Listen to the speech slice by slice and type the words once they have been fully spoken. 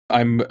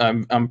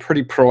I'm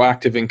pretty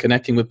proactive in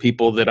connecting with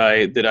people that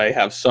I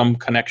have some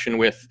connection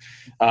with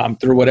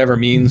through whatever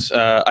means.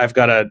 I've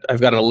got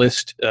a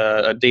list,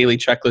 a daily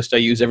checklist I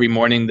use every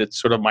morning. That's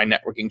sort of my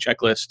networking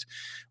checklist.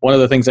 One of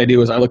the things I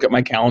do is I look at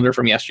my calendar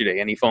from yesterday.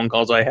 Any phone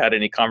calls I had,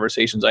 any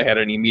conversations I had,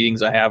 any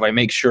meetings I have. I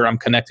make sure I'm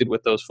connected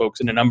with those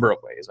folks in a number of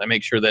ways. I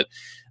make sure that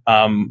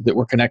that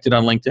we're connected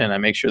on LinkedIn. I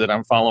make sure that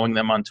I'm following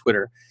them on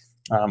Twitter.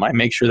 I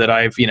make sure that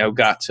I've,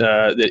 got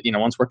that,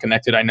 once we're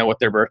connected, I know what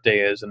their birthday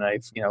is, and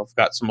I've,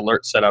 got some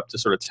alerts set up to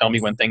sort of tell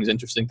me when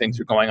interesting things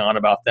are going on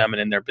about them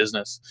and in their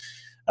business.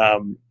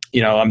 I'm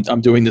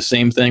doing the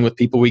same thing with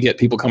people. We get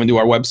people coming to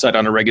our website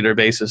on a regular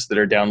basis that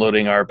are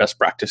downloading our best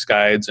practice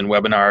guides and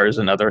webinars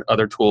and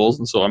other tools.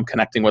 And so I'm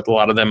connecting with a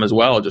lot of them as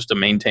well, just to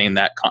maintain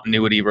that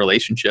continuity of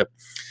relationship.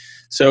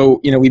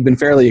 So, we've been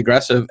fairly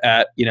aggressive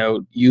at,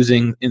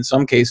 using, in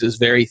some cases,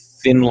 very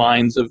thin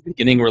lines of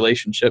beginning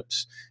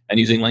relationships and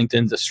using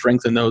LinkedIn to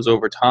strengthen those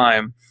over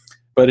time.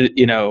 But,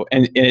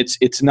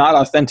 it's not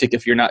authentic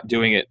if you're not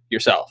doing it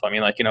yourself. I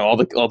mean, all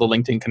the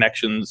LinkedIn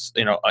connections,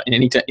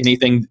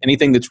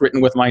 anything that's written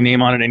with my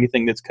name on it,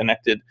 anything that's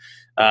connected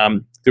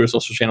through a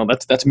social channel,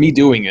 that's me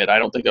doing it.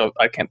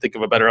 I can't think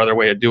of a better other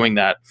way of doing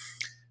that.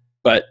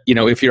 But,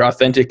 if you're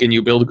authentic and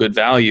you build good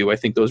value, I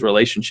think those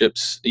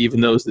relationships, even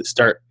those that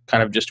start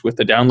kind of just with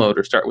the download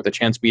or start with a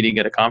chance meeting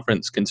at a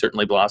conference, can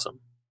certainly blossom.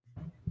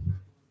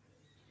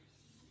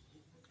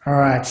 All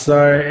right.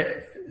 So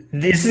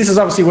this is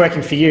obviously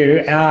working for you.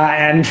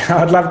 And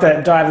I'd love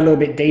to dive a little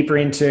bit deeper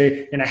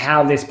into,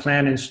 how this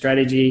plan and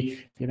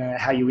strategy,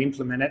 how you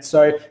implement it.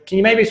 So can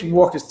you maybe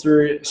walk us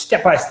through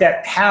step by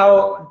step,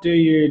 how do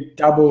you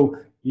double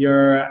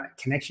your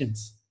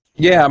connections?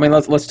 Yeah, I mean,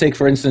 let's take,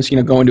 for instance,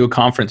 going to a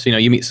conference.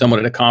 You meet someone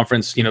at a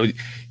conference.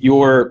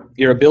 Your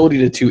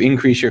ability to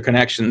increase your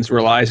connections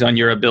relies on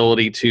your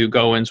ability to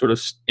go and sort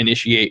of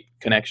initiate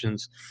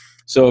connections.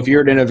 So if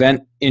you're at an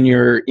event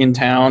in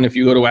town, if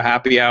you go to a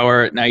happy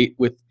hour at night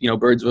with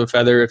birds of a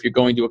feather, if you're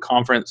going to a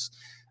conference,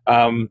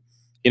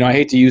 I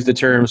hate to use the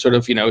term sort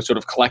of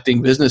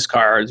collecting business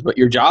cards, but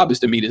your job is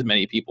to meet as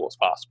many people as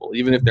possible.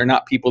 Even if they're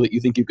not people that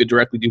you think you could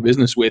directly do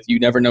business with, you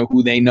never know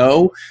who they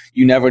know.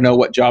 You never know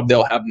what job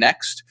they'll have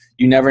next.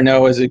 You never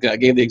know, as I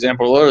gave the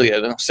example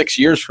earlier, 6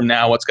 years from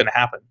now, what's going to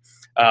happen.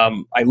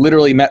 I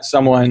literally met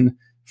someone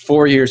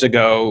 4 years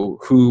ago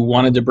who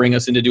wanted to bring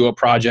us in to do a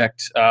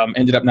project,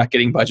 ended up not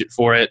getting budget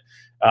for it.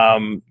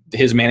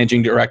 His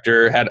managing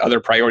director had other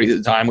priorities at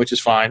the time, which is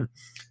fine.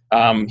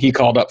 He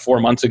called up 4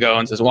 months ago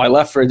and says, well, I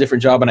left for a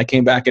different job and I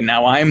came back and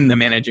now I'm the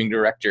managing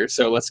director.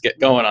 So let's get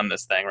going on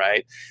this thing,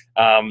 right?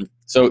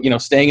 So,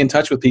 staying in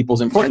touch with people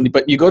is important.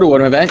 But you go to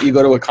an event, you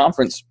go to a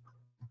conference,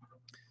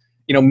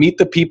 meet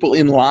the people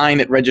in line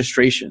at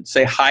registration.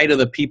 Say hi to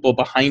the people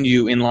behind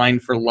you in line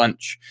for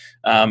lunch.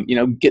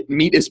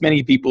 Meet as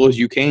many people as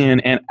you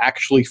can and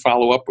actually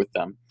follow up with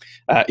them.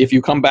 If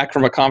you come back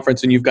from a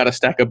conference and you've got a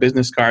stack of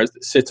business cards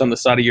that sits on the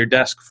side of your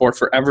desk for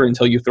forever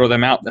until you throw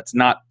them out, that's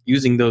not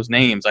using those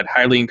names. I'd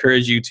highly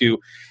encourage you to,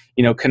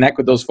 connect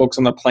with those folks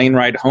on the plane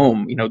ride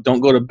home.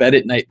 Don't go to bed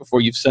at night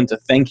before you've sent a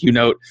thank you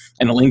note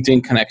and a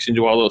LinkedIn connection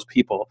to all those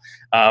people.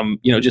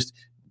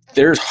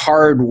 There's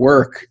hard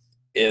work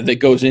that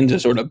goes into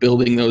sort of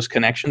building those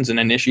connections and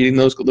initiating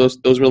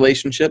those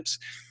relationships.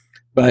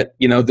 But,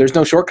 there's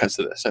no shortcuts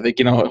to this. I think,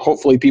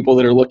 hopefully people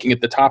that are looking at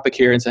the topic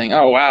here and saying,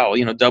 oh, wow,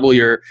 double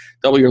your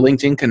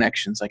LinkedIn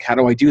connections. Like, how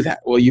do I do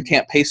that? Well, you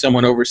can't pay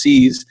someone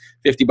overseas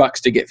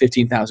 $50 to get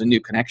 15,000 new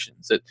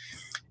connections.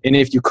 And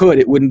if you could,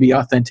 it wouldn't be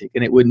authentic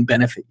and it wouldn't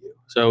benefit you.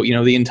 So,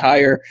 the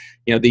entire,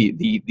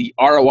 the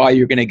ROI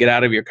you're going to get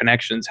out of your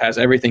connections has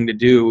everything to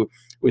do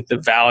with the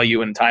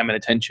value and time and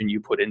attention you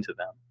put into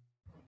them.